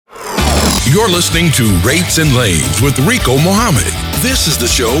You're listening to Rates and Lanes with Rico Muhammad. This is the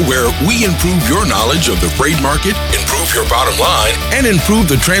show where we improve your knowledge of the freight market, improve your bottom line, and improve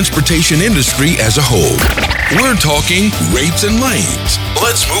the transportation industry as a whole. We're talking rates and lanes.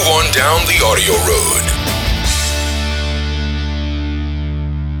 Let's move on down the audio road.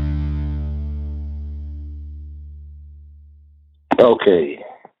 Okay.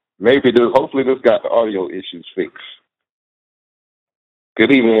 Hopefully this got the audio issues fixed.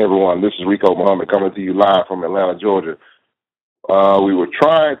 Good evening, everyone. This is Rico Muhammad coming to you live from Atlanta, Georgia. We were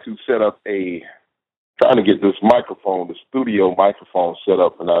trying to get this microphone, the studio microphone set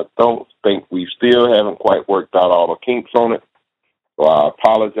up, and I don't think we still haven't quite worked out all the kinks on it. So I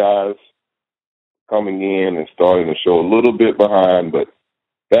apologize coming in and starting the show a little bit behind, but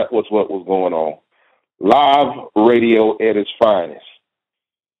that was what was going on. Live radio at its finest.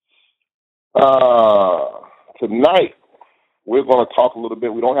 Tonight, we're going to talk a little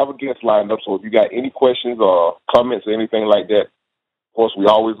bit. We don't have a guest lined up, so if you got any questions or comments or anything like that, of course, we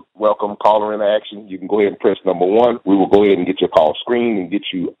always welcome caller interaction. You can go ahead and press number 1. We will go ahead and get your call screened and get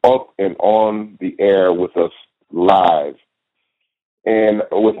you up and on the air with us live. And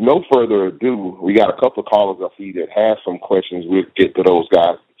with no further ado, we got a couple of callers I see that have some questions. We'll get to those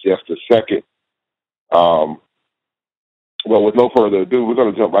guys in just a second. Well, with no further ado, we're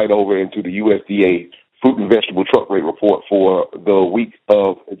going to jump right over into the USDA Fruit and Vegetable Truck Rate Report for the week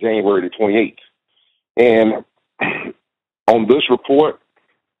of January the 28th. And on this report,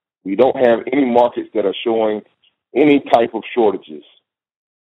 we don't have any markets that are showing any type of shortages.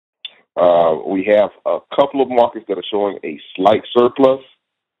 We have a couple of markets that are showing a slight surplus.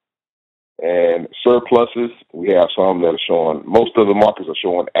 And surpluses, we have some that are showing, most of the markets are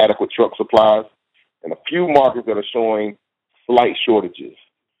showing adequate truck supplies, and a few markets that are showing slight shortages.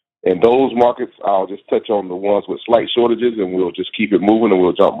 And those markets, I'll just touch on the ones with slight shortages, and we'll just keep it moving, and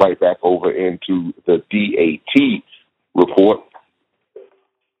we'll jump right back over into the DAT report.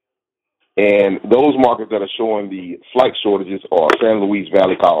 And those markets that are showing the slight shortages are San Luis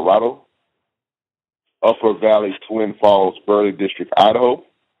Valley, Colorado, Upper Valley, Twin Falls, Burley District, Idaho,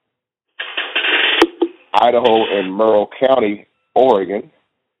 Idaho and Merle County, Oregon,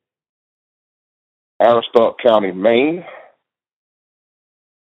 Aroostook County, Maine.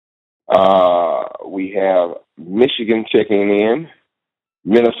 We have Michigan checking in,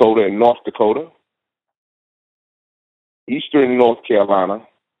 Minnesota and North Dakota, Eastern North Carolina,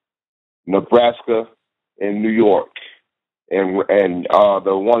 Nebraska, and New York. And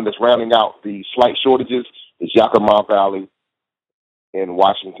the one that's rounding out the slight shortages is Yakima Valley in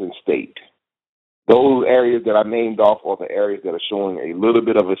Washington State. Those areas that I named off are the areas that are showing a little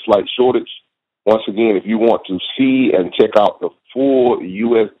bit of a slight shortage. Once again, if you want to see and check out the full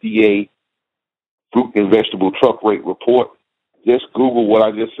USDA Fruit and Vegetable Truck Rate Report, just Google what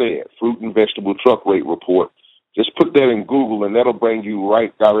I just said, Fruit and Vegetable Truck Rate Report. Just put that in Google, and that'll bring you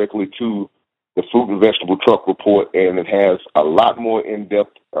right directly to the Fruit and Vegetable Truck Report, and it has a lot more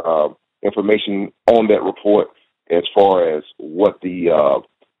in-depth information on that report as far as what the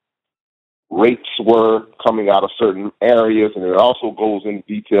rates were coming out of certain areas, and it also goes into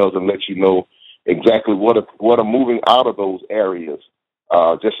details and lets you know exactly what are moving out of those areas.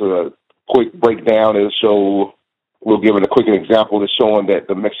 Just a quick breakdown is we'll give it a quick example. It's showing that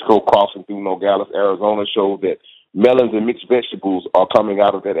the Mexico crossing through Nogales, Arizona, showed that melons and mixed vegetables are coming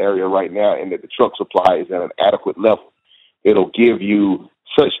out of that area right now, and that the truck supply is at an adequate level. It'll give you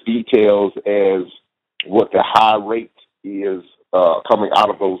such details as what the high rate is coming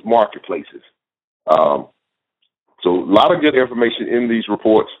out of those marketplaces. So a lot of good information in these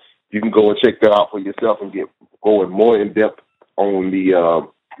reports. You can go and check that out for yourself and get going more in depth on the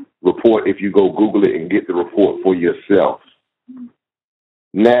report if you go Google it and get the report for yourself.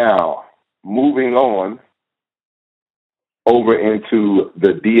 Now, moving on over into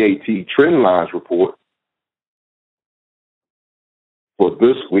the DAT trend lines report for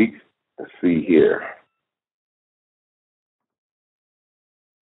this week. Let's see here.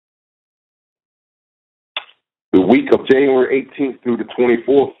 The week of January 18th through the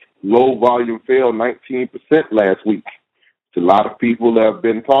 24th, low volume fell 19% last week. A lot of people have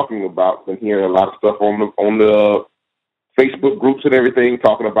been talking about, been hearing a lot of stuff on the Facebook groups and everything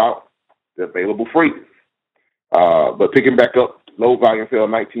talking about the available freight. But picking back up, low volume fell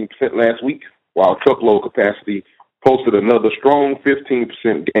 19% last week, while truckload capacity posted another strong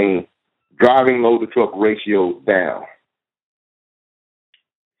 15% gain, driving load-to-truck ratio down.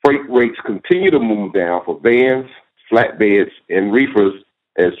 Freight rates continue to move down for vans, flatbeds, and reefers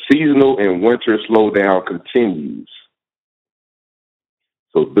as seasonal and winter slowdown continues.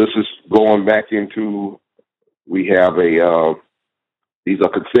 So this is going back into, we have a These are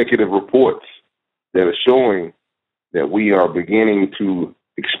consecutive reports that are showing that we are beginning to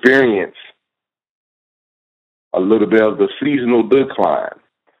experience a little bit of the seasonal decline.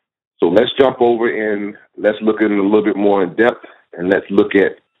 So let's jump over and let's look at it a little bit more in depth, and let's look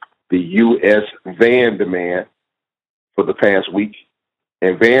at the U.S. van demand for the past week.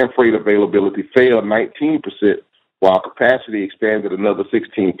 And van freight availability fell 19%, while capacity expanded another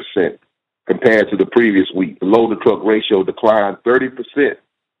 16% compared to the previous week. The load-to-truck ratio declined 30%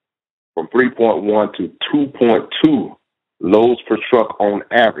 from 3.1 to 2.2 loads per truck on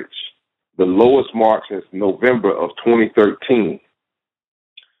average, the lowest mark since November of 2013.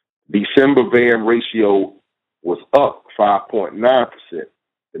 December van ratio was up 5.9%.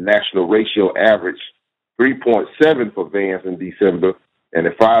 The national ratio averaged 3.7 for vans in December, and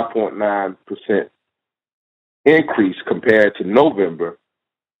a 5.9% increase compared to November,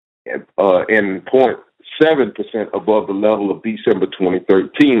 and 0.7% above the level of December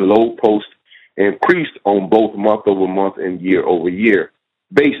 2013. Load post increased on both month-over-month and year-over-year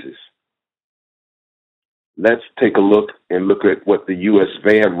basis. Let's take a look at what the U.S.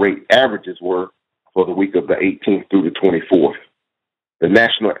 van rate averages were for the week of the 18th through the 24th. The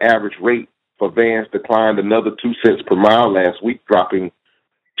national average rate for vans declined another 2 cents per mile last week, dropping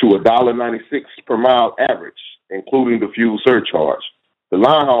to $1.96 per mile average, including the fuel surcharge. The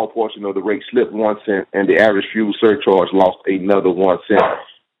line haul portion of the rate slipped 1 cent, and the average fuel surcharge lost another 1 cent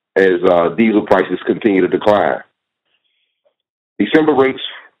as diesel prices continue to decline. December rates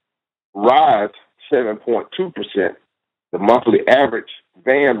rise 7.2%. The monthly average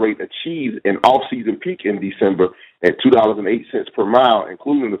van rate achieved an off-season peak in December at $2.08 per mile,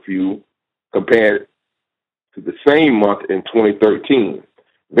 including the fuel, compared to the same month in 2013.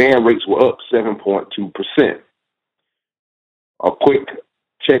 Van rates were up 7.2%. A quick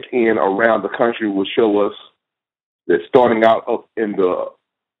check-in around the country will show us that starting out up in the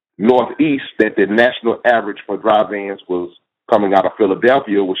Northeast, that the national average for dry vans was coming out of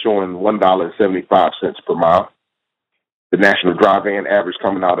Philadelphia was showing $1.75 per mile. The national dry van average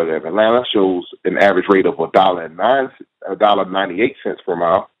coming out of Atlanta shows an average rate of $1.98 per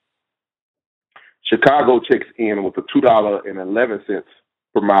mile. Chicago checks in with a $2.11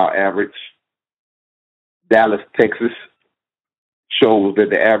 per mile average. Dallas, Texas shows that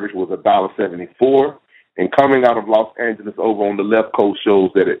the average was $1.74. And coming out of Los Angeles over on the left coast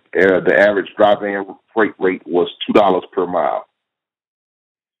shows that the average dry van freight rate was $2 per mile.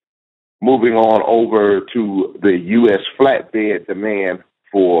 Moving on over to the U.S. flatbed demand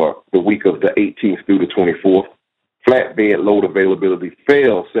for the week of the 18th through the 24th. Flatbed load availability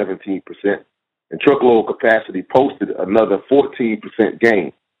fell 17%, and truckload capacity posted another 14%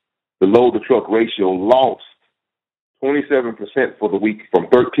 gain. The load-to-truck ratio lost 27% for the week, from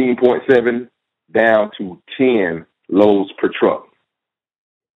 13.7 down to 10 loads per truck.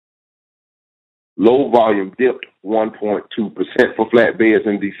 Load volume dipped 1.2% for flatbeds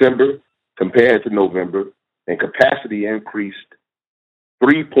in December compared to November, and capacity increased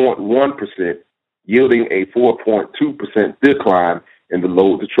 3.1%, yielding a 4.2% decline in the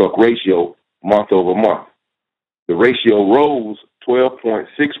load-to-truck ratio month over month. The ratio rose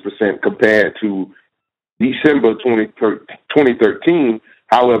 12.6% compared to December 2013,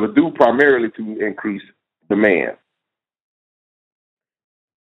 however, due primarily to increased demand.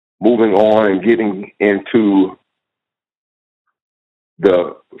 Moving on and getting into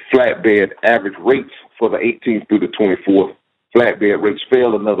the flatbed average rates for the 18th through the 24th. Flatbed rates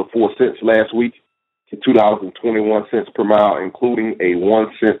fell another 4 cents last week to $2.21 per mile, including a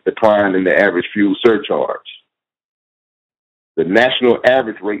 1 cent decline in the average fuel surcharge. The national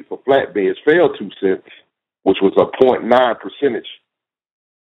average rate for flatbeds fell 2 cents, which was a 0.9%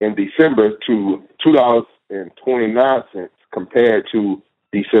 in December, to $2.29 compared to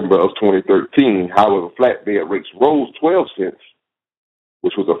December of 2013. However, flatbed rates rose 12 cents,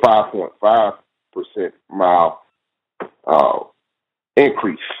 which was a 5.5% mile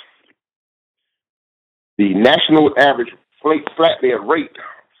increase. The national average flatbed rate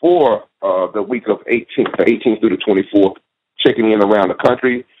for the week of 18th through the 24th, checking in around the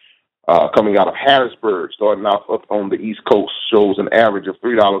country, coming out of Harrisburg, starting off up on the East Coast, shows an average of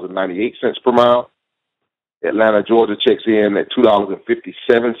 $3.98 per mile. Atlanta, Georgia checks in at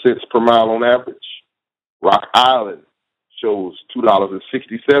 $2.57 per mile on average. Rock Island shows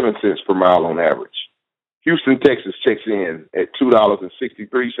 $2.67 per mile on average. Houston, Texas checks in at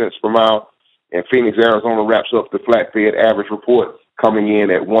 $2.63 per mile. And Phoenix, Arizona wraps up the flatbed average report, coming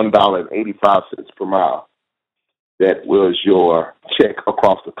in at $1.85 per mile. That was your check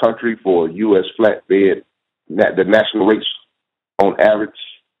across the country for U.S. flatbed, the national rates on average.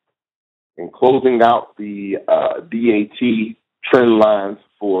 And closing out the DAT trend lines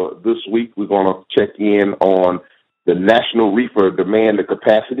for this week. We're going to check in on the national reefer demand and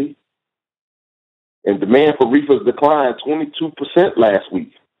capacity. And demand for reefers declined 22% last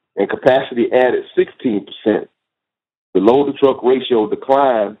week, and capacity added 16%. The load-to-truck ratio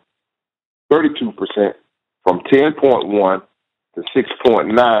declined 32% from 10.1 to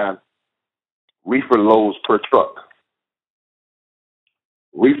 6.9 reefer loads per truck.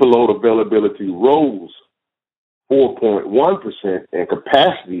 Reefer load availability rose 4.1%, and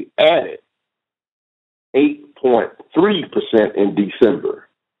capacity added 8.3% in December.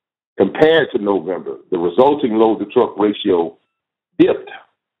 Compared to November, the resulting load-to-truck ratio dipped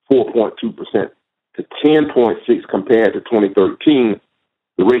 4.2% to 10.6 compared to 2013.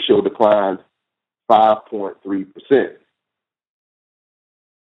 The ratio declined 5.3%.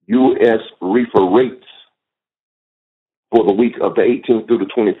 U.S. reefer rates for the week of the 18th through the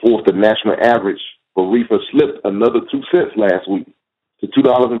 24th, the national average for reefer slipped another 2 cents last week to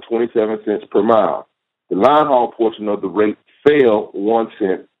 $2.27 per mile. The line haul portion of the rate fell 1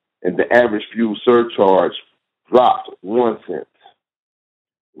 cent, and the average fuel surcharge dropped 1 cent.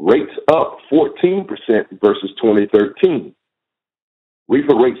 Rates up 14% versus 2013.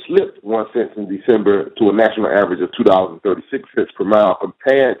 Reefer rates slipped 1 cent in December to a national average of $2.36 per mile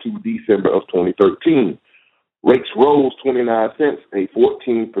compared to December of 2013. Rates rose 29 cents, a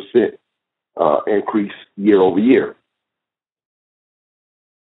 14% increase year over year.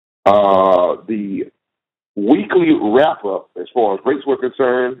 The weekly wrap-up, as far as rates were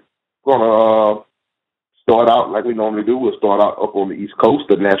concerned, going to start out like we normally do. We'll start out up on the East Coast.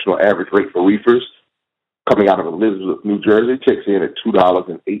 The national average rate for reefers coming out of Elizabeth, New Jersey, checks in at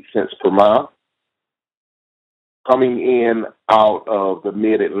 $2.08 per mile. Coming in out of the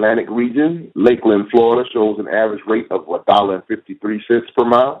Mid-Atlantic region, Lakeland, Florida, shows an average rate of $1.53 per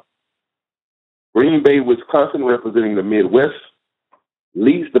mile. Green Bay, Wisconsin, representing the Midwest,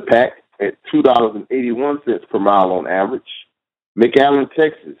 leads the pack at $2.81 per mile on average. McAllen,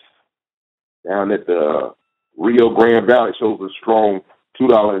 Texas, down at the Rio Grande Valley, shows a strong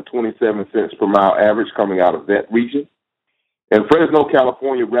 $2.27 per mile average coming out of that region. And Fresno,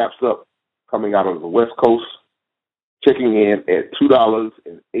 California wraps up coming out of the West Coast, checking in at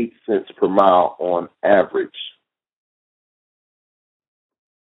 $2.08 per mile on average.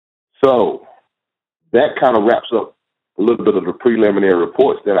 So that kind of wraps up a little bit of the preliminary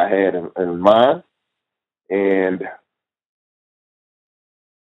reports that I had in mind. And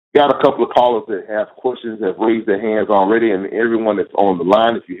got a couple of callers that have questions, have raised their hands already, and everyone that's on the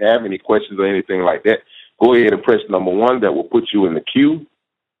line, if you have any questions or anything like that, go ahead and press number 1. That will put you in the queue.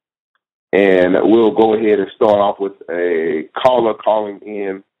 And we'll go ahead and start off with a caller calling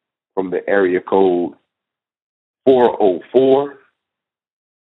in from the area code 404.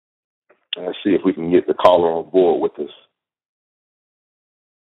 Let's see if we can get the caller on board with us.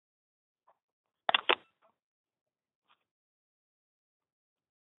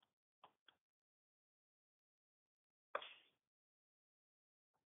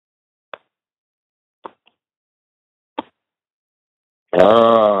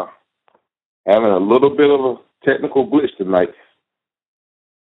 Having a little bit of a technical glitch tonight.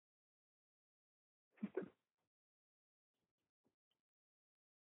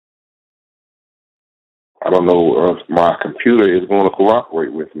 I don't know if my computer is going to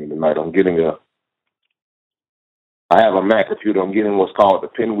cooperate with me tonight. I have a Mac computer. I'm getting what's called the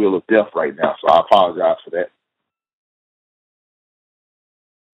pinwheel of death right now, so I apologize for that.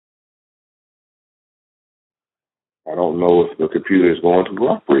 I don't know if the computer is going to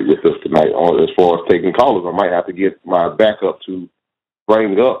cooperate with us tonight. As far as taking callers, I might have to get my backup to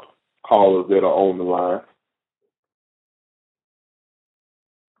bring up callers that are on the line.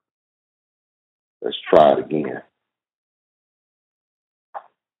 Let's try it again.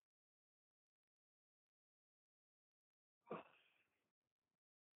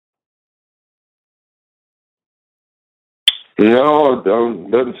 No,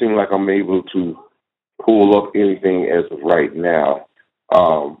 it doesn't seem like I'm able to pull up anything as of right now.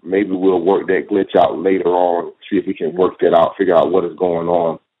 Maybe we'll work that glitch out later on, see if we can work that out, figure out what is going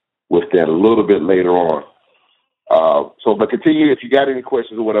on with that a little bit later on. But continue. If you got any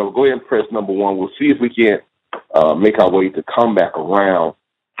questions or whatever, go ahead and press number 1. We'll see if we can't make our way to come back around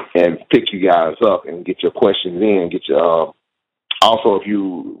and pick you guys up and get your questions in. Get your also,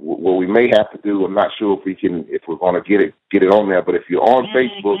 what we may have to do, I'm not sure if we're going to get it on there. But if you're on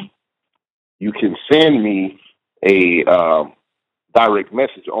Facebook, you can send me a direct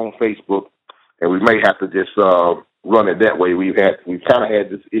message on Facebook, and we may have to just run it that way. We've kind of had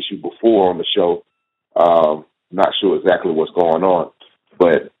this issue before on the show. Not sure exactly what's going on,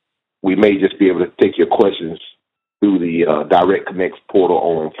 but we may just be able to take your questions through the Direct Connects portal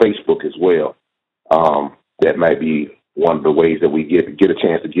on Facebook as well. That might be one of the ways that we get a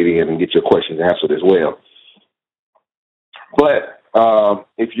chance to get in and get your questions answered as well. But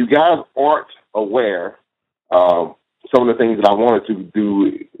if you guys aren't aware, some of the things that I wanted to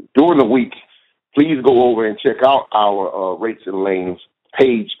do during the week, please go over and check out our Rates and Lanes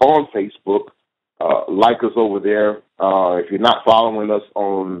page on Facebook. Like us over there. If you're not following us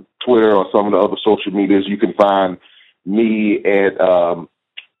on Twitter or some of the other social medias, you can find me at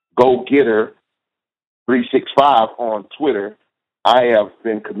GoGetter365 on Twitter. I have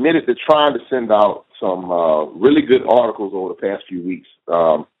been committed to trying to send out some really good articles over the past few weeks.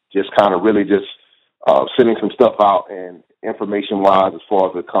 Just sending some stuff out and information-wise as far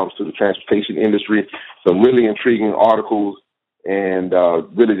as it comes to the transportation industry. Some really intriguing articles and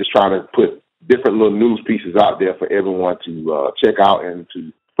really just trying to put different little news pieces out there for everyone to check out and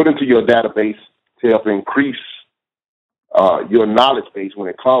to put into your database to help increase your knowledge base when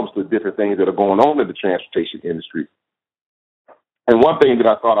it comes to different things that are going on in the transportation industry. And one thing that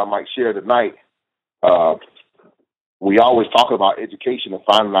I thought I might share tonight, we always talk about education and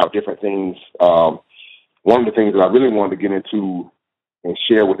finding out different things. One of the things that I really wanted to get into and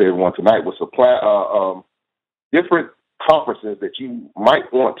share with everyone tonight was different conferences that you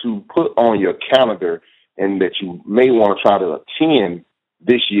might want to put on your calendar and that you may want to try to attend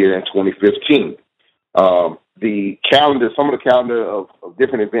this year in 2015. The calendar, some of the calendar of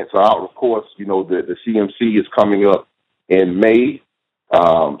different events are out. Of course, you know, the CMC is coming up in May.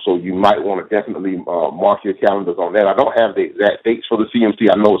 So you might want to definitely mark your calendars on that. I don't have the exact dates for the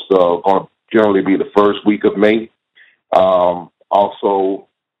CMC. I know it's going to generally be the first week of May. Also,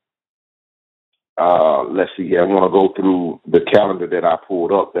 let's see here. I want to go through the calendar that I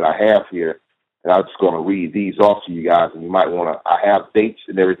pulled up that I have here, and I'm just going to read these off to you guys. And you might want to, I have dates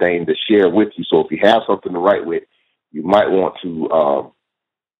and everything to share with you. So if you have something to write with, you might want to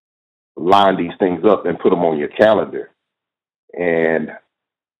line these things up and put them on your calendar. And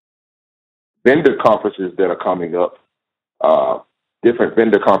vendor conferences that are coming up, different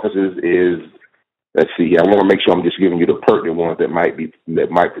vendor conferences is, let's see, I want to make sure I'm just giving you the pertinent ones that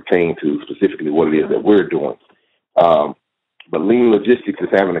might pertain to specifically what it is that we're doing. But Lean Logistics is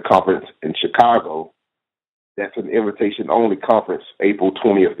having a conference in Chicago. That's an invitation-only conference, April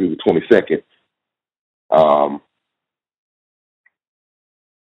 20th through the 22nd.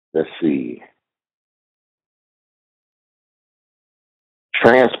 Let's see.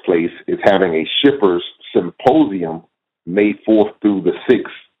 Transplace is having a shippers symposium May 4th through the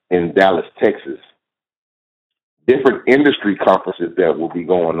 6th in Dallas, Texas. Different industry conferences that will be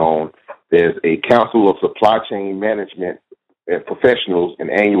going on. There's a Council of Supply Chain Management and Professionals,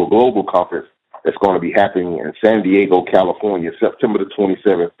 an annual global conference that's going to be happening in San Diego, California, September the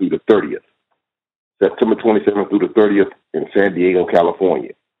 27th through the 30th. September 27th through the 30th in San Diego,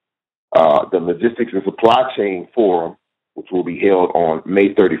 California. The Logistics and Supply Chain Forum, which will be held on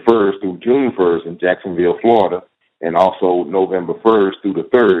May 31st through June 1st in Jacksonville, Florida, and also November 1st through the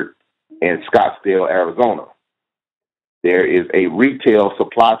 3rd in Scottsdale, Arizona. There is a Retail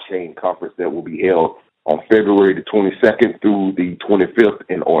Supply Chain Conference that will be held on February the 22nd through the 25th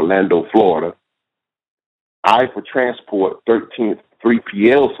in Orlando, Florida. I for Transport 13th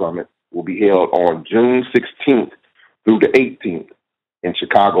 3PL Summit will be held on June 16th through the 18th in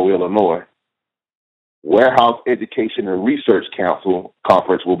Chicago, Illinois. Warehouse Education and Research Council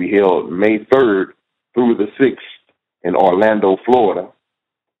Conference will be held May 3rd through the 6th in Orlando, Florida.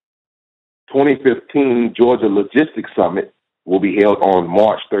 2015 Georgia Logistics Summit will be held on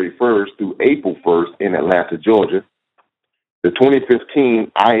March 31st through April 1st in Atlanta, Georgia. The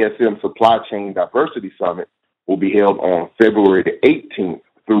 2015 ISM Supply Chain Diversity Summit will be held on February the 18th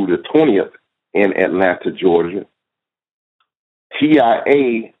through the 20th in Atlanta, Georgia.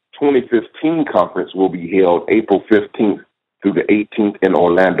 TIA 2015 conference will be held April 15th through the 18th in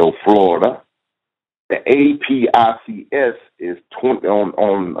Orlando, Florida. The APICS is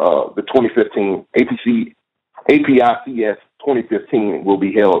on the 2015 APICS 2015 will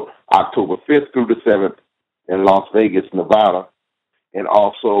be held October 5th through the 7th in Las Vegas, Nevada, and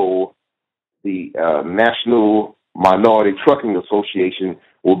also the National Minority Trucking Association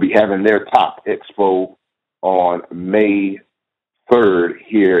will be having their Top Expo on May 3rd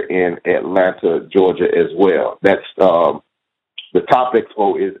here in Atlanta, Georgia as well. That's the Top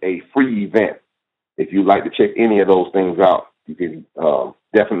Expo is a free event. If you'd like to check any of those things out, you can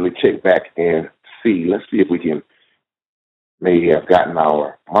definitely check back and see. Let's see if we can maybe have gotten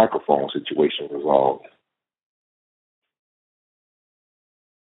our microphone situation resolved.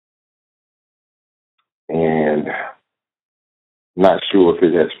 And not sure if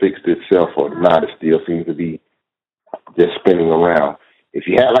it has fixed itself or not. It still seems to be just spinning around. If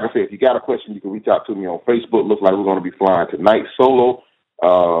you have, like I said, if you got a question, you can reach out to me on Facebook. Looks like we're going to be flying tonight solo.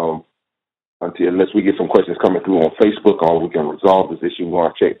 Unless we get some questions coming through on Facebook, or we can resolve this issue. We're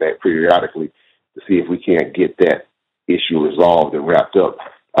going to check that periodically to see if we can't get that issue resolved and wrapped up.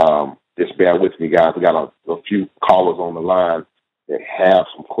 Just bear with me, guys. We got a few callers on the line that have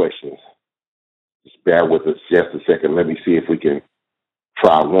some questions. Just bear with us just a second. Let me see if we can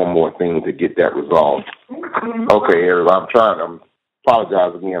try one more thing to get that resolved. Okay, Eric, I'm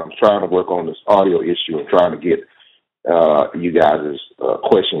apologize again. I'm trying to work on this audio issue and trying to get you guys'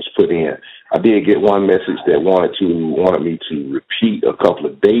 questions put in. I did get one message that wanted me to repeat a couple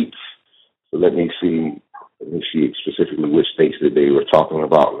of dates. So let me see specifically which dates that they were talking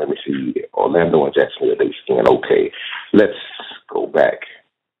about. Let me see, Orlando and Jacksonville dates again. Okay, let's go back.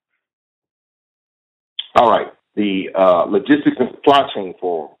 All right, the Logistics and Supply Chain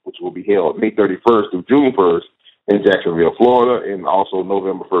Forum, which will be held May 31st through June 1st in Jacksonville, Florida, and also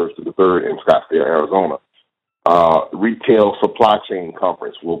November 1st to the 3rd in Scottsdale, Arizona. Retail Supply Chain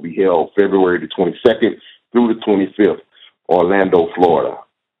Conference will be held February the 22nd through the 25th, Orlando, Florida.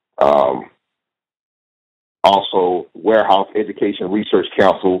 Also, Warehouse Education Research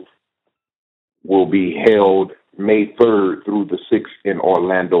Council will be held May 3rd through the 6th in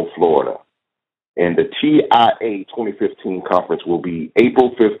Orlando, Florida. And the TIA 2015 conference will be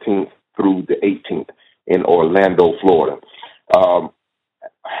April 15th through the 18th in Orlando, Florida.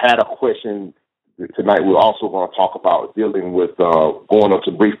 Had a question tonight. We're also going to talk about dealing with going up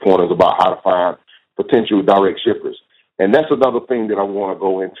to brief pointers about how to find potential direct shippers. And that's another thing that I want to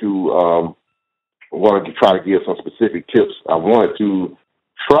go into. I wanted to try to give some specific tips. I wanted to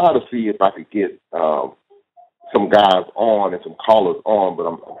try to see if I could get some guys on and some callers on, but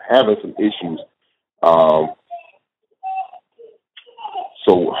I'm having some issues.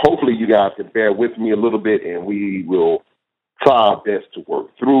 So hopefully you guys can bear with me a little bit, and we will try our best to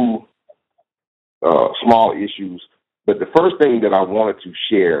work through small issues. But the first thing that I wanted to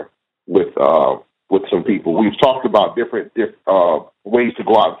share with some people, we've talked about different ways to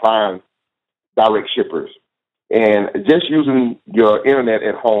go out and find direct shippers, and just using your internet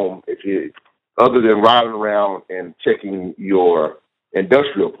at home, other than riding around and checking your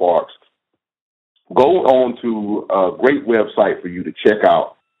industrial parks, go on to a great website for you to check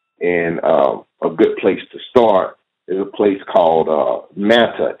out, and a good place to start is a place called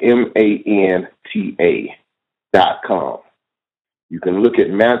Manta, MANTA.com. You can look at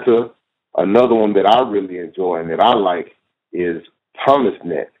Manta. Another one that I really enjoy and that I like is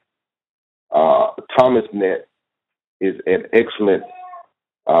ThomasNet. ThomasNet is an excellent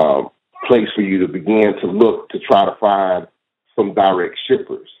place for you to begin to look to try to find some direct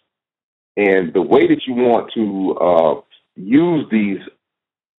shippers. And the way that you want to use these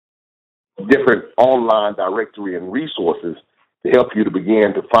different online directory and resources to help you to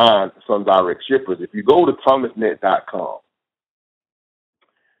begin to find some direct shippers, if you go to ThomasNet.com,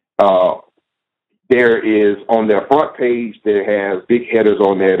 there is on their front page, there has big headers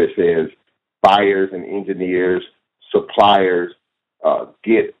on there that says buyers and engineers, suppliers,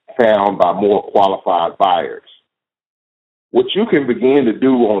 get found by more qualified buyers. What you can begin to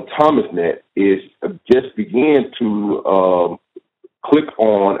do on ThomasNet is just begin to click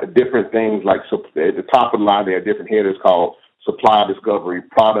on different things like at the top of the line, there are different headers called supply discovery,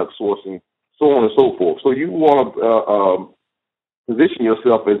 product sourcing, so on and so forth. So you want to position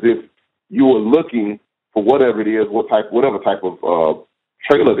yourself as if you are looking for whatever it is, whatever type of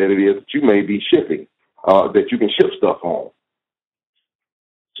trailer that it is that you may be shipping, that you can ship stuff on.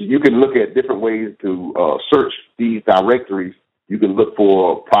 So you can look at different ways to search these directories. You can look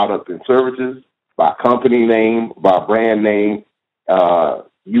for product and services by company name, by brand name,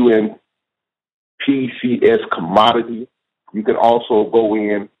 UNPCS commodity. You can also go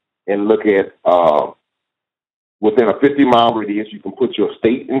in and look at within a 50-mile radius. You can put your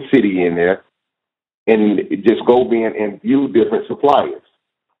state and city in there and just go in and view different suppliers.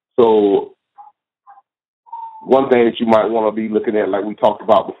 So one thing that you might want to be looking at, like we talked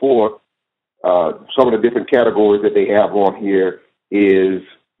about before, some of the different categories that they have on here is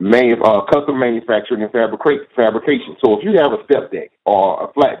custom manufacturing and fabrication. So if you have a step deck or a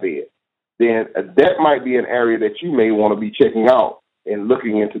flatbed, then that might be an area that you may want to be checking out and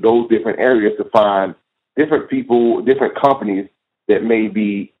looking into those different areas to find different people, different companies that may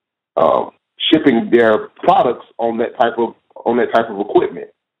be shipping their products on that type of equipment.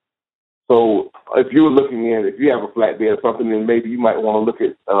 So if you have a flatbed or something, then maybe you might want to look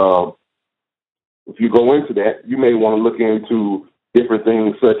at, if you go into that, you may want to look into different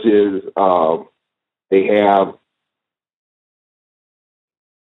things such as they have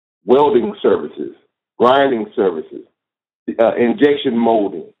welding services, grinding services, injection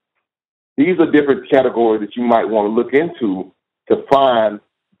molding. These are different categories that you might want to look into to find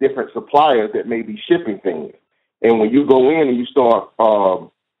different suppliers that may be shipping things. And when you go in and you start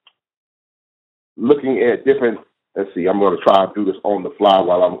looking at different, let's see, I'm going to try to do this on the fly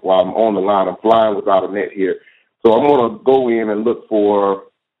while I'm on the line. I'm flying without a net here. So I'm going to go in and look for,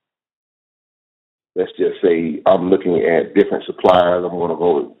 let's just say I'm looking at different suppliers. I'm going to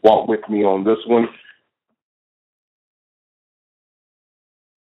go walk with me on this one.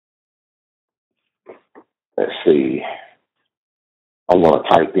 Let's see. I'm going to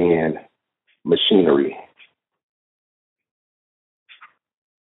type in machinery.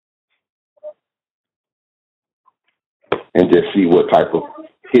 And just see what type of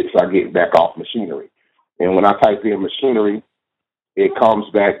hits I get back off machinery. And when I type in machinery, it comes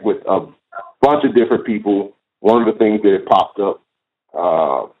back with a bunch of different people. One of the things that it popped up,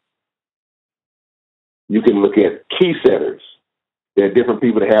 you can look at key setters. There are different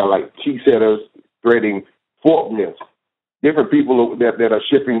people that have like key setters, threading forklifts, different people that are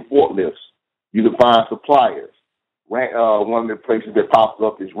shipping forklifts. You can find suppliers. One of the places that pops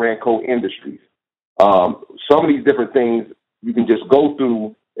up is Ranco Industries. Some of these different things, you can just go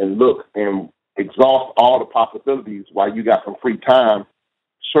through and look and exhaust all the possibilities while you got some free time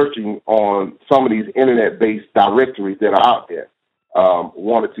searching on some of these internet-based directories that are out there.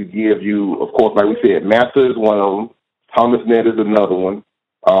 Wanted to give you, of course, like we said, NASA is one of them. ThomasNet is another one.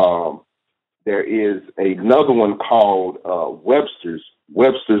 There is another one called Webster's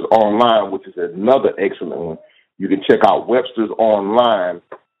Online, which is another excellent one. You can check out Webster's Online.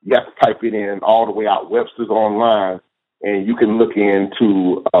 You have to type it in all the way out, Webster's Online, and you can look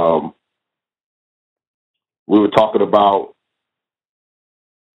into, we were talking about,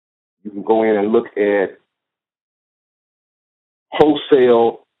 you can go in and look at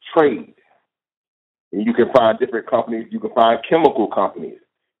wholesale trade. And you can find different companies. You can find chemical companies.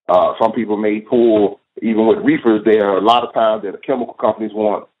 Some people may pull, even with reefers, there are a lot of times that the chemical companies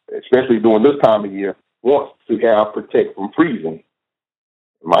want, especially during this time of year, want to have protect from freezing.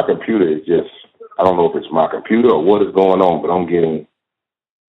 My computer is just, I don't know if it's my computer or what is going on, but I'm getting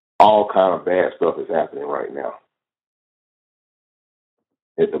all kind of bad stuff is happening right now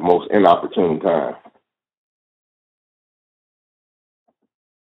at the most inopportune time.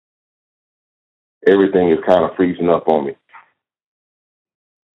 Everything is kind of freezing up on me.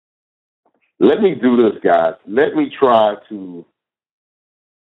 Let me do this, guys. Let me try to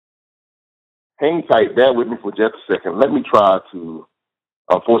hang tight. Bear with me for just a second. Let me try to,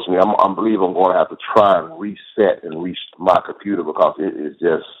 unfortunately, I believe I'm going to have to try and reset and my computer because it is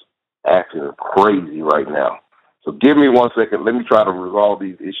just acting crazy right now. So give me 1 second. Let me try to resolve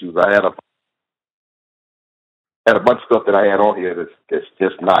these issues. I had a bunch of stuff that I had on here that's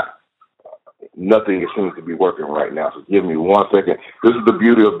just not, nothing seems to be working right now. So give me 1 second. This is the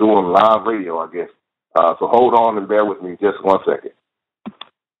beauty of doing live radio, I guess. So hold on and bear with me just 1 second.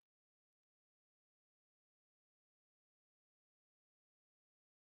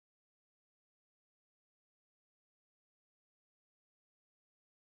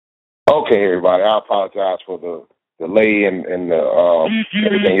 Okay, everybody. I apologize for the delay and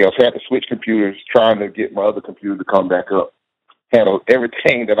everything else. I had to switch computers, trying to get my other computer to come back up. Handled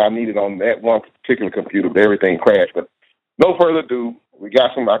everything that I needed on that one particular computer, but everything crashed. But no further ado, we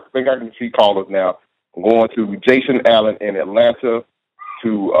got some, I think I can see callers now. I'm going to Jason Allen in Atlanta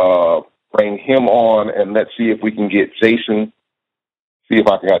to bring him on, and let's see if we can get Jason, see if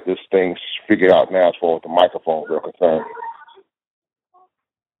I can get this thing figured out now as far as the microphones are concerned.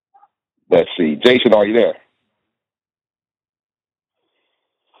 Let's see. Jason, are you there?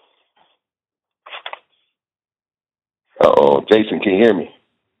 Uh-oh. Jason, can you hear me?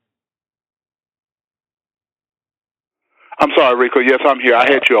 I'm sorry, Rico. Yes, I'm here.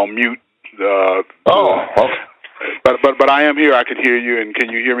 I had you on mute. Okay. But I am here. I can hear you, and can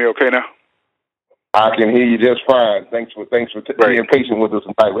you hear me okay now? I can hear you just fine. Thanks for being patient with us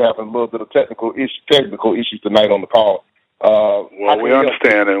tonight. We're having a little bit of technical issues tonight on the call. Well, we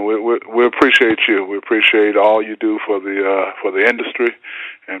understand, and we appreciate you. We appreciate all you do for the industry,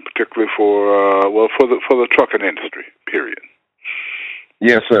 and particularly for the trucking industry. Period.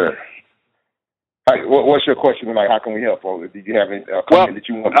 Yes, sir. Hi, what's your question tonight? How can we help? Or did you have any comment that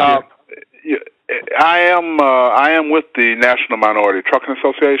you want to share? I am with the National Minority Trucking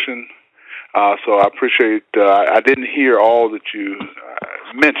Association. So I appreciate. I didn't hear all that you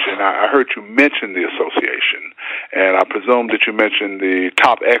mentioned. I heard you mention the association, and I presume that you mentioned the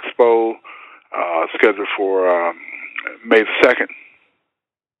Top Expo scheduled for May the 2nd.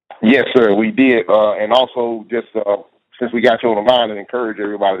 Yes, sir, we did, and also just since we got you on the line, and encourage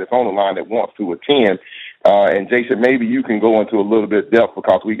everybody that's on the line that wants to attend, And Jason, maybe you can go into a little bit of depth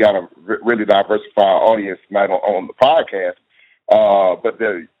because we got to really diversify our audience tonight on the podcast. But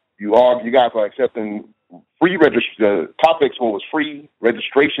you guys are accepting free registration. The Top Expo is free.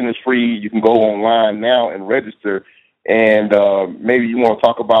 Registration is free. You can go online now and register. And maybe you want to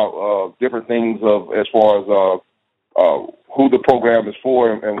talk about different things as far as who the program is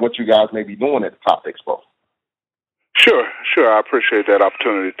for and what you guys may be doing at the Top Expo. Sure. I appreciate that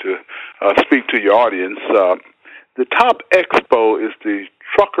opportunity to speak to your audience. The Top Expo is the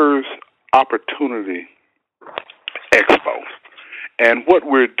Truckers Opportunity Expo. And what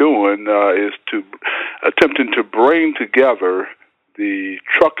we're doing is attempting to bring together the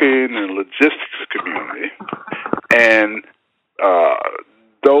trucking and logistics community and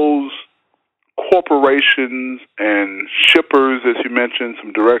those corporations and shippers, as you mentioned,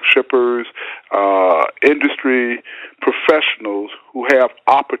 some direct shippers, industry professionals who have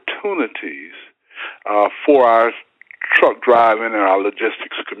opportunities for our truck driving and our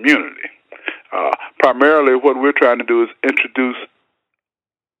logistics community. Primarily what we're trying to do is introduce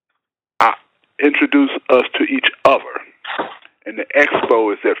us to each other. And the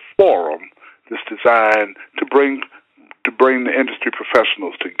expo is that forum that's designed to bring the industry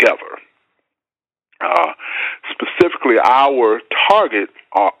professionals together. Specifically, our target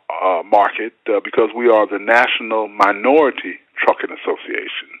market, because we are the National Minority Trucking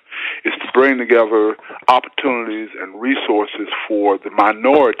Association, is to bring together opportunities and resources for the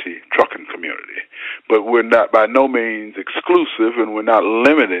minority trucking community. But we're not by no means exclusive, and we're not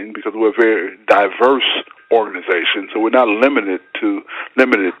limiting, because we're a very diverse organization, so we're not limited to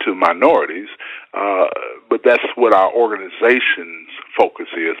minorities. But that's what our organization's focus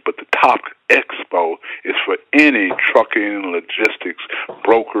is. But the Top Expo is for any trucking, logistics,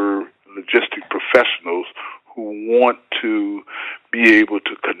 broker, logistic professionals who want to be able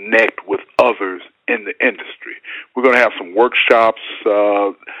to connect with others in the industry. We're going to have some workshops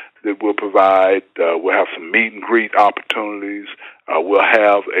that we'll provide. We'll have some meet and greet opportunities. We'll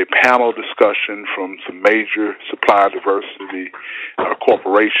have a panel discussion from some major supplier diversity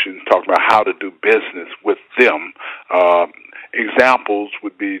corporations talking about how to do business with them. Examples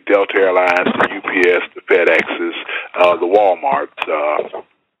would be Delta Airlines, the UPS, the FedExes, the Walmarts,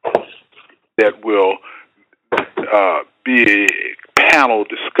 that will be a panel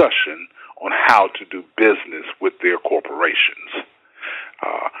discussion on how to do business with their corporations.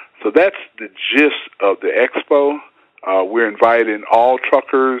 So that's the gist of the expo. We're inviting all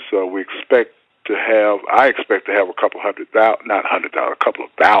truckers. I expect to have a couple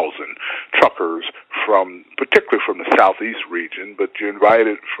of thousand truckers particularly from the southeast region, but you're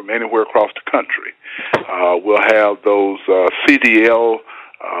invited from anywhere across the country. We'll have those CDL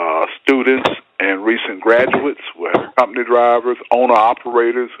students and recent graduates. We'll have company drivers,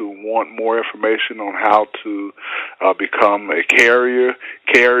 owner-operators who want more information on how to become a carrier,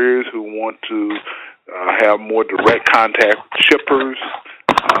 carriers who want to have more direct contact with shippers.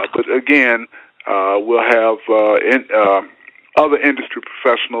 But again, we'll have other industry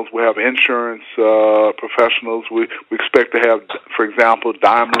professionals. We'll have insurance professionals. We expect to have, for example,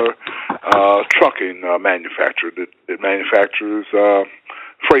 Daimler trucking manufacturer that manufactures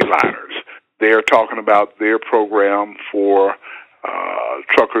Freightliners. They're talking about their program for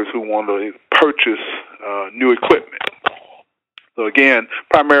truckers who want to purchase new equipment. So again,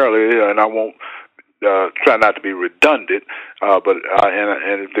 primarily, and I won't try not to be redundant, but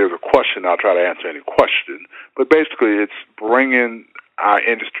and if there's a question, I'll try to answer any question. But basically, it's bringing our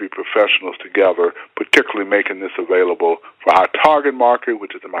industry professionals together, particularly making this available for our target market,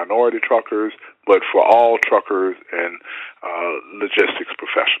 which is the minority truckers, but for all truckers and logistics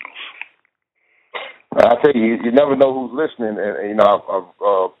professionals. I tell you, you never know who's listening, and I'm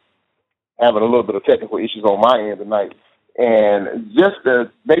having a little bit of technical issues on my end tonight. And just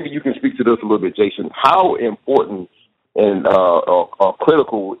maybe you can speak to this a little bit, Jason. How important and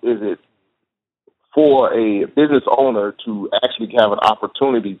critical is it for a business owner to actually have an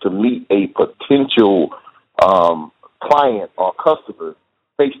opportunity to meet a potential client or customer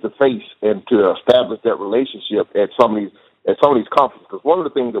face to face and to establish that relationship at some of these conferences? Because one of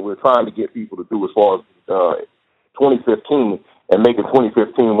the things that we're trying to get people to do as far as 2015 and making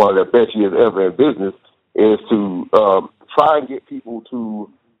 2015 one of their best years ever in business is to try and get people to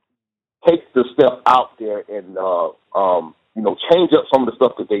take the step out there and change up some of the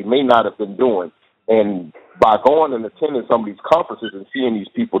stuff that they may not have been doing. And by going and attending some of these conferences and seeing these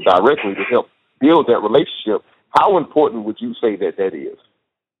people directly to help build that relationship, how important would you say that is?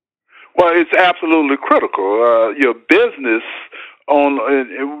 Well, it's absolutely critical. Your business,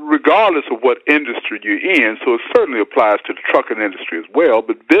 regardless of what industry you're in, so it certainly applies to the trucking industry as well,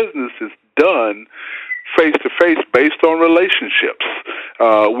 but business is done face-to-face based on relationships.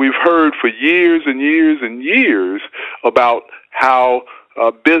 We've heard for years and years and years about how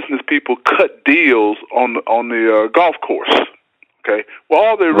business people cut deals on the golf course. Okay. Well,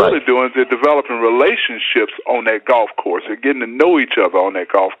 all they're really doing is they're developing relationships on that golf course. They're getting to know each other on that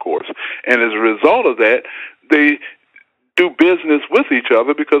golf course, and as a result of that, they do business with each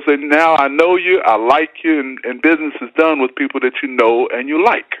other because now I know you, I like you, and business is done with people that you know and you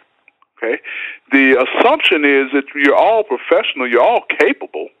like. Okay, the assumption is that you're all professional, you're all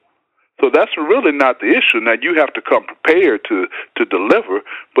capable, so that's really not the issue. Now you have to come prepared to deliver,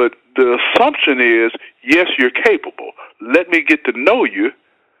 but the assumption is, yes, you're capable. Let me get to know you,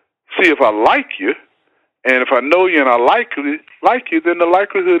 see if I like you. And if I know you and I like you, then the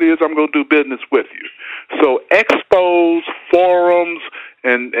likelihood is I'm going to do business with you. So expos, forums,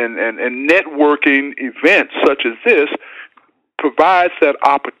 and networking events such as this provides that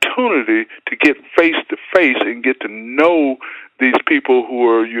opportunity to get face-to-face and get to know these people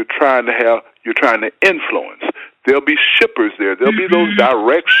who you're trying to influence. There'll be shippers there. There'll be those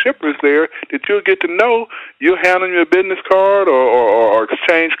direct shippers there that you'll get to know. You'll hand them your business card or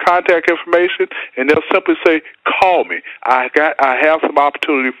exchange contact information, and they'll simply say, "Call me. I have some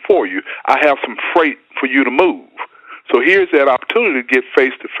opportunity for you. I have some freight for you to move." So here's that opportunity to get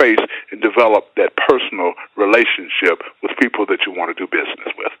face-to-face and develop that personal relationship with people that you want to do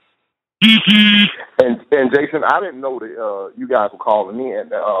business with. And Jason, I didn't know that you guys were calling in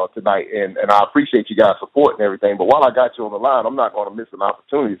tonight, and I appreciate you guys' support and everything. But while I got you on the line, I'm not going to miss an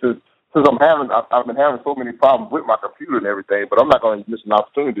opportunity since I've been having so many problems with my computer and everything. But I'm not going to miss an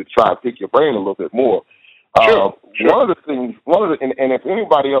opportunity to try and pick your brain a little bit more. Sure. One of the things, and if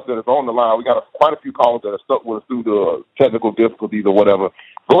anybody else that is on the line, we got quite a few callers that are stuck with us through the technical difficulties or whatever.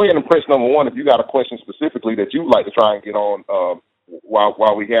 Go ahead and press number 1 if you got a question specifically that you'd like to try and get on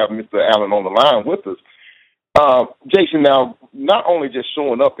while we have Mr. Allen on the line with us. Jason, now, not only just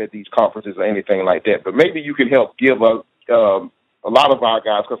showing up at these conferences or anything like that, but maybe you can help give us a lot of our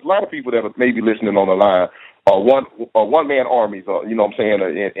guys, because a lot of people that are maybe listening on the line are one-man armies, or, you know what I'm saying,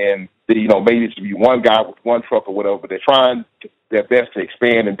 and maybe it should be one guy with one truck or whatever, but they're trying their best to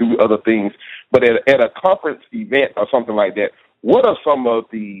expand and do other things. But at a conference event or something like that, what are some of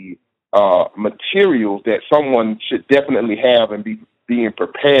the materials that someone should definitely have and be being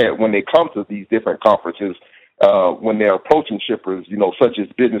prepared when they come to these different conferences, when they're approaching shippers, such as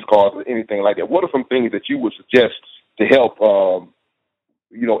business cards or anything like that? What are some things that you would suggest to help,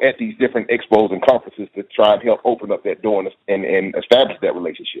 at these different expos and conferences to try and help open up that door and establish that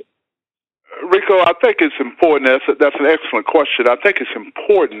relationship? Rico, I think it's important. That's an excellent question. I think it's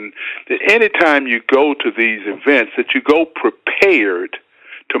important that anytime you go to these events, that you go prepared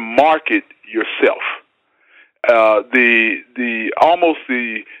to market yourself. The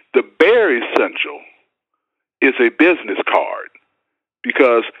bare essential is a business card,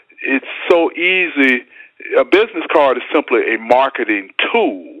 because it's so easy. A business card is simply a marketing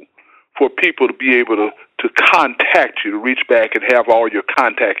tool for people to be able to contact you, to reach back and have all your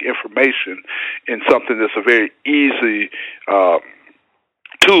contact information in something that's a very easy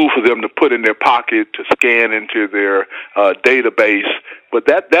tool for them to put in their pocket, to scan into their database. But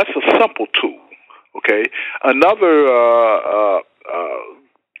that's a simple tool. Okay, another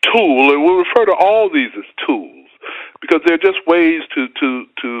tool, and we'll refer to all these as tools, because they're just ways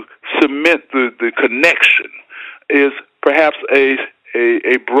to cement the connection, is perhaps a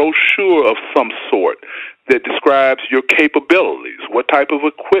brochure of some sort that describes your capabilities, what type of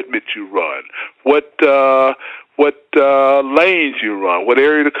equipment you run, what lanes you run, what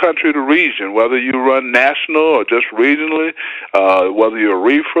area of the country or the region, whether you run national or just regionally, whether you're a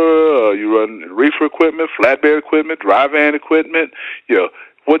reefer, you run reefer equipment, flatbed equipment, dry van equipment,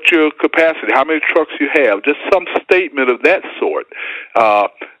 what's your capacity, how many trucks you have, just some statement of that sort.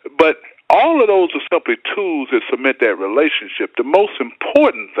 But all of those are simply tools that cement that relationship. The most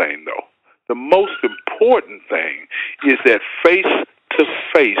important thing, though, is that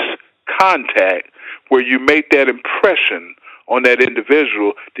face-to-face contact where you make that impression on that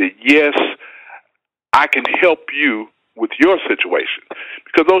individual that, yes, I can help you with your situation.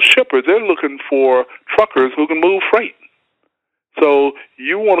 Because those shippers, they're looking for truckers who can move freight. So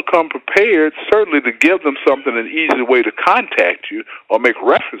you want to come prepared, certainly to give them something, an easy way to contact you or make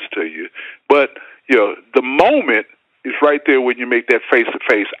reference to you. But, the moment is right there when you make that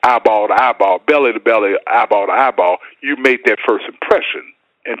face-to-face, eyeball to eyeball, belly to belly, eyeball to eyeball. You make that first impression,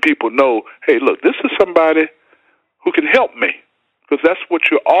 and people know, hey, look, this is somebody who can help me. Because that's what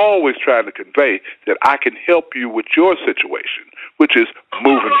you're always trying to convey, that I can help you with your situation, which is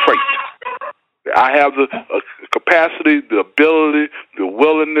moving freight. I have the capacity, the ability, the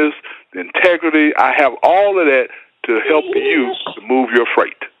willingness the integrity. I have all of that to help you to move your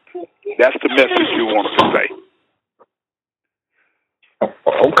freight. That's the message you want to convey.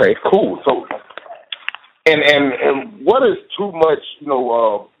 Okay, cool. So, and what is too much?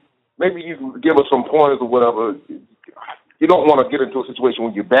 Maybe you can give us some pointers or whatever. You don't want to get into a situation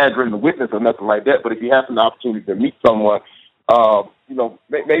where you're badgering the witness or nothing like that. But if you have an opportunity to meet someone,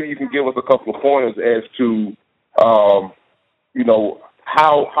 maybe you can give us a couple of pointers as to,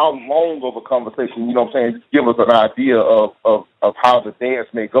 how long of a conversation. You know what I'm saying? Just give us an idea of how the dance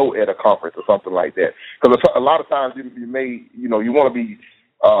may go at a conference or something like that. Because a lot of times you want to be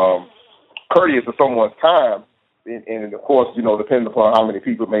courteous of someone's time, and of course, depending upon how many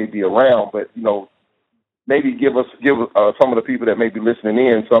people may be around, but maybe give some of the people that may be listening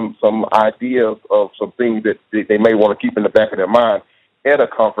in some idea of some things that they may want to keep in the back of their mind at a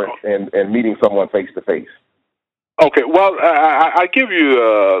conference and meeting someone face to face. Okay, well, I give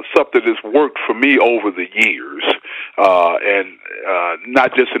you something that's worked for me over the years, and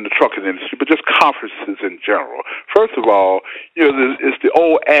not just in the trucking industry, but just conferences in general. First of all, it's the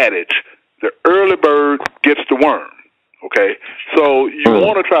old adage, the early bird gets the worm. Okay, so you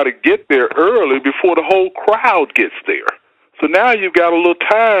want to try to get there early before the whole crowd gets there. So now you've got a little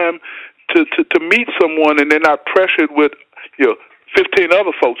time to meet someone, and they're not pressured with 15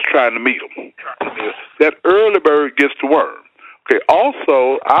 other folks trying to meet them. That early bird gets the worm. Okay.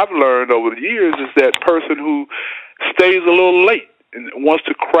 Also, I've learned over the years is that person who stays a little late and once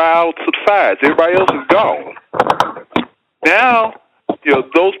the crowd subsides, everybody else is gone. Now,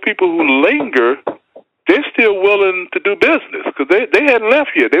 those people who linger, they're still willing to do business because they hadn't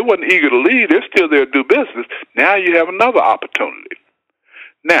left yet. They wasn't eager to leave. They're still there to do business. Now you have another opportunity.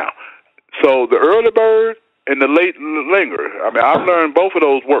 Now, so the early bird and the late lingerer, I've learned both of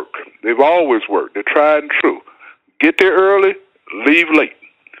those work. They've always worked. They're tried and true. Get there early, leave late.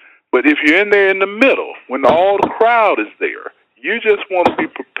 But if you're in there in the middle, when all the crowd is there, you just want to be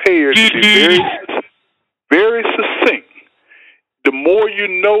prepared to be very, very succinct. The more you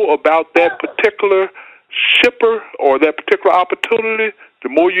know about that particular shipper or that particular opportunity, the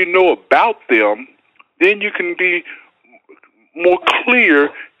more you know about them, then you can be more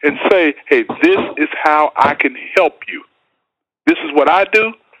clear and say, hey, this is how I can help you. This is what I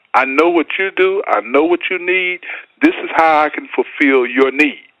do. I know what you do. I know what you need. This is how I can fulfill your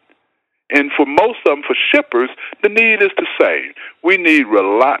need. And for most of them, for shippers, the need is the same. We need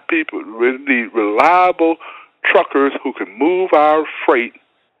reliable truckers who can move our freight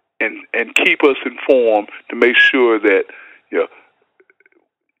and keep us informed to make sure that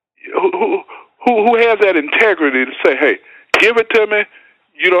who has that integrity to say, hey, give it to me.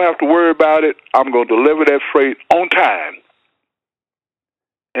 You don't have to worry about it. I'm going to deliver that freight on time,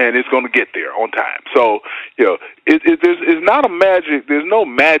 and it's going to get there on time. So, it's not a magic. There's no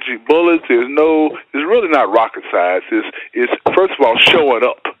magic bullets. It's really not rocket science. It's first of all showing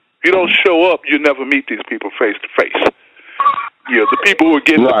up. If you don't show up, you never meet these people face to face. The people who are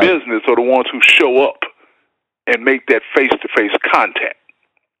getting the business are the ones who show up and make that face to face contact.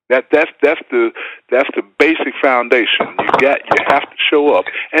 That's the basic foundation. You have to show up,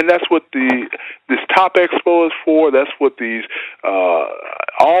 and that's what this Top Expo is for. That's what these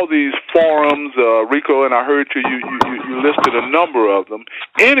all these forums, Rico, and I heard you listed a number of them.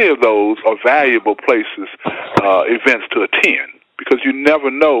 Any of those are valuable places, events to attend, because you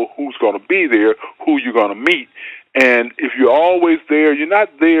never know who's going to be there, who you're going to meet. And if you're always there, you're not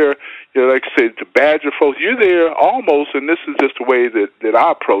there, like I said, to badger folks. You're there almost, and this is just the way that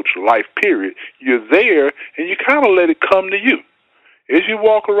I approach life, period. You're there, and you kind of let it come to you. As you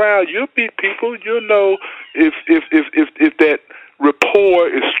walk around, you'll meet people. You'll know if that rapport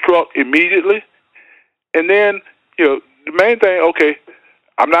is struck immediately. And then, the main thing, okay,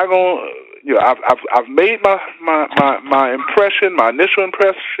 I'm not going to, I've made my impression, my initial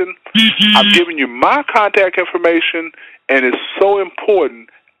impression. I've given you my contact information, and it's so important.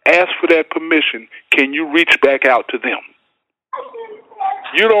 Ask for that permission. Can you reach back out to them?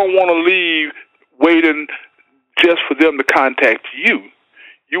 You don't want to leave waiting just for them to contact you.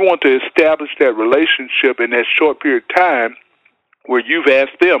 You want to establish that relationship in that short period of time where you've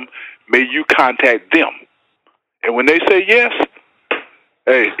asked them, may you contact them? And when they say yes,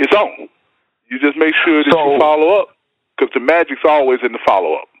 hey, it's on. You just make sure that you follow up, because the magic's always in the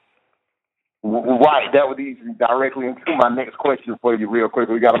follow-up. Right. That would lead directly into my next question for you real quick.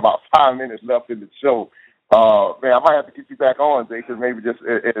 We got about 5 minutes left in the show. Man, I might have to get you back on, Jason, maybe just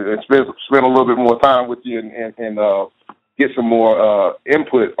spend a little bit more time with you and get some more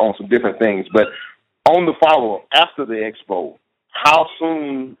input on some different things. But on the follow-up, after the expo, how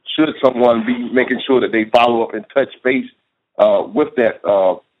soon should someone be making sure that they follow up and touch base with that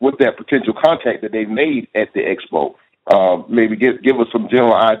with that potential contact that they made at the expo. Maybe give us some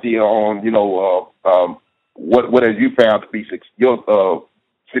general idea on, what have you found to be your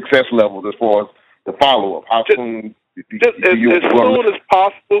success levels as far as the follow-up? How soon do you as soon as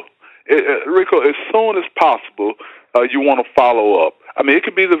possible, Rico, as soon as possible, you want to follow up. I mean, it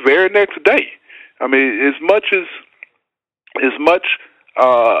could be the very next day. I mean, as much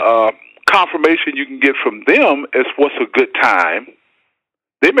confirmation you can get from them as what's a good time.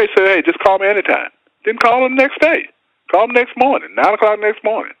 They may say, hey, just call me anytime. Then call them the next day. Call them next morning, 9 o'clock next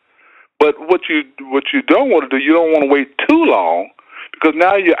morning. But what you don't want to do, you don't want to wait too long, because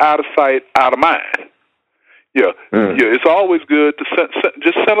now you're out of sight, out of mind. Yeah, it's always good to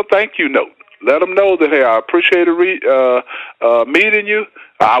just send a thank you note. Let them know that, hey, I appreciate meeting you.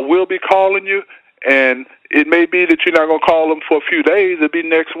 I will be calling you. And it may be that you're not going to call them for a few days. It'll be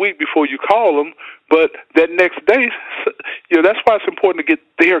next week before you call them. But that next day, that's why it's important to get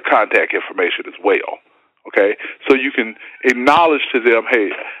their contact information as well. Okay? So you can acknowledge to them,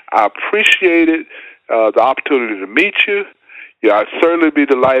 hey, I appreciate it, the opportunity to meet you. Yeah, I'd certainly be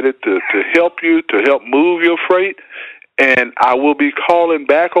delighted to help you, to help move your freight. And I will be calling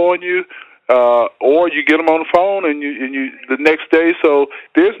back on you. Or you get them on the phone and you the next day. So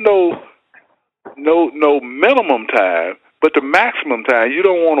there's no minimum time, but the maximum time. You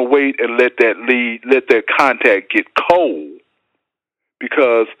don't want to wait and let that contact get cold,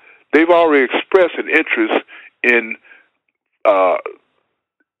 because they've already expressed an interest in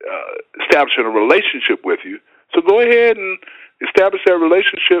establishing a relationship with you. So go ahead and establish that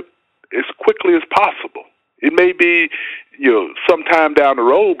relationship as quickly as possible. It may be, sometime down the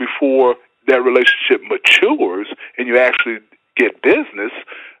road before that relationship matures and you actually get business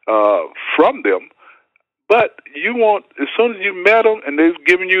from them. But you want, as soon as you met them and they've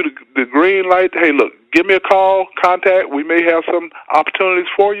given you the green light, hey, look, give me a call, contact, we may have some opportunities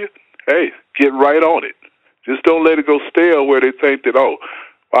for you. Hey, get right on it. Just don't let it go stale where they think that, oh,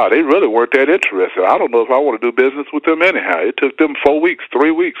 wow, they really weren't that interested. I don't know if I want to do business with them anyhow. It took them 4 weeks,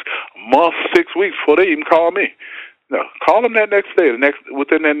 3 weeks, a month, 6 weeks before they even call me. No, call them that next day,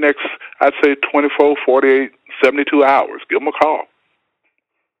 within that next, I'd say 24, 48, 72 hours. Give them a call.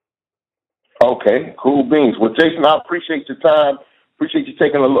 Okay, cool beans. Well, Jason, I appreciate your time. Appreciate you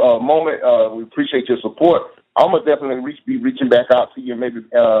taking a moment. We appreciate your support. I'm going to definitely be reaching back out to you and maybe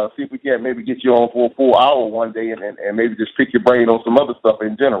see if we can maybe get you on for a full hour one day and maybe just pick your brain on some other stuff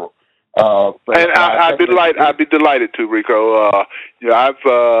in general. I'd be delighted to, Rico. You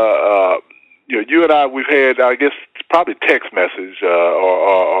and I, we've had, I guess, probably text message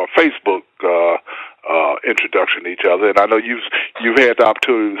or Facebook introduction to each other, and I know you've had the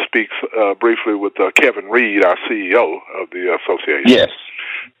opportunity to speak briefly with Kevin Reed, our CEO of the association. Yes,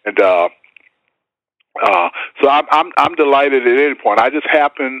 and so I'm delighted at any point. I just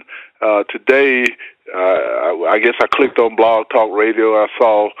happened today. I guess I clicked on Blog Talk Radio. I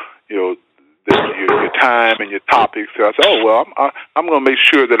saw your time and your topics. So I said, oh well, I'm going to make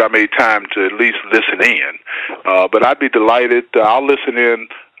sure that I made time to at least listen in. But I'd be delighted. I'll listen in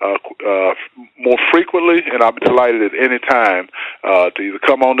more frequently, and I'll be delighted at any time to either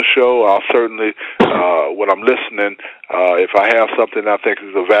come on the show. I'll certainly, when I'm listening, if I have something I think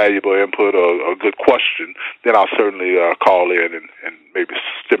is a valuable input or a good question, then I'll certainly call in and maybe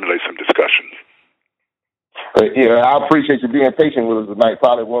stimulate some discussions. I appreciate you being patient with us tonight.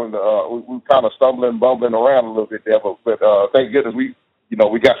 Probably one of the we kind of bumbling around a little bit there, but thank goodness we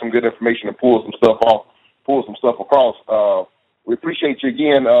got some good information to pull some stuff across. We appreciate you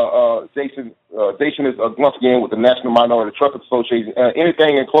again, Jason. Jason is once again with the National Minority Truckers Association.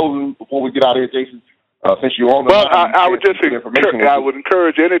 Anything in closing before we get out of here, Jason? Since you're on the line, I would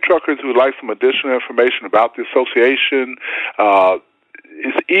encourage any truckers who would like some additional information about the association.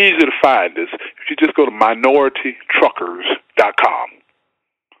 It's easy to find us if you just go to minoritytruckers.com,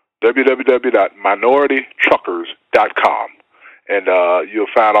 www.minoritytruckers.com, and you'll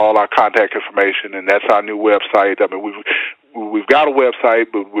find all our contact information, and that's our new website. I mean, we've got a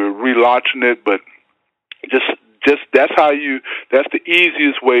website, but we're relaunching it. But just that's the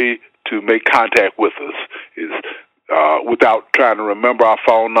easiest way to make contact with us is without trying to remember our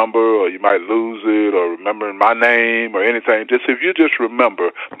phone number, or you might lose it, or remembering my name or anything. Just if you just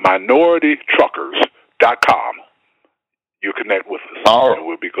remember minoritytruckers.com, you connect with us. All right. And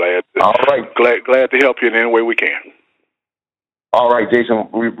we'll be glad to help you in any way we can. All right, Jason,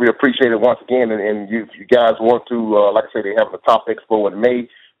 we appreciate it once again. And if you guys want to, like I said, they have the Top Expo in May.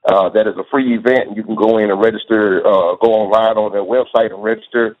 That is a free event, and you can go in and register, go online on their website and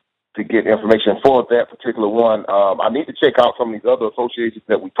register to get information for that particular one. I need to check out some of these other associations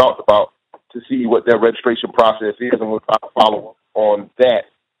that we talked about to see what their registration process is, and we'll try to follow up on that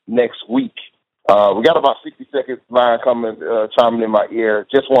next week. We got about 60 seconds line coming, chiming in my ear.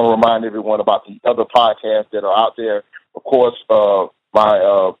 Just want to remind everyone about the other podcasts that are out there. Of course,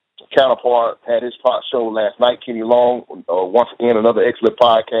 my counterpart had his show last night, Kenny Long. Once again, another excellent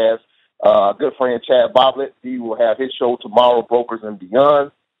podcast. Good friend Chad Boblet, he will have his show tomorrow, Brokers and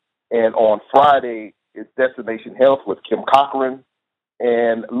Beyond. And on Friday, it's Destination Health with Kim Cochran.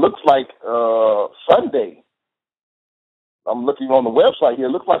 And looks like Sunday, I'm looking on the website here,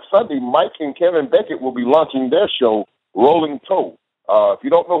 looks like Sunday, Mike and Kevin Beckett will be launching their show, Rolling Toe. If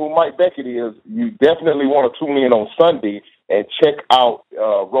you don't know who Mike Beckett is, you definitely want to tune in on Sunday and check out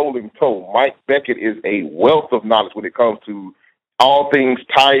Rolling Toe. Mike Beckett is a wealth of knowledge when it comes to all things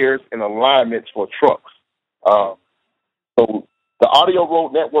tires and alignments for trucks. So the Audio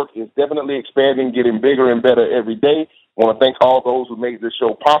Road Network is definitely expanding, getting bigger and better every day. I want to thank all those who made this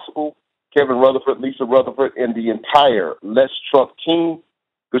show possible. Kevin Rutherford, Lisa Rutherford, and the entire Let's Truck team.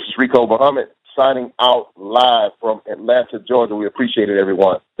 This is Rico Muhammad signing out live from Atlanta, Georgia. We appreciate it,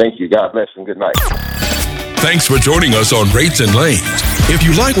 everyone. Thank you. God bless and good night. Thanks for joining us on Rates and Lanes. If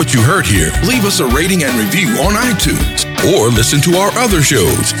you like what you heard here, leave us a rating and review on iTunes or listen to our other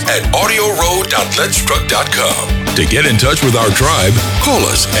shows at audioroad.letstruck.com. To get in touch with our tribe, call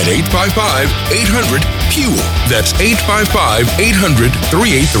us at 855-800-FUEL. That's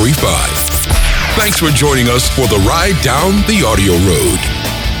 855-800-3835. Thanks for joining us for the ride down the audio road.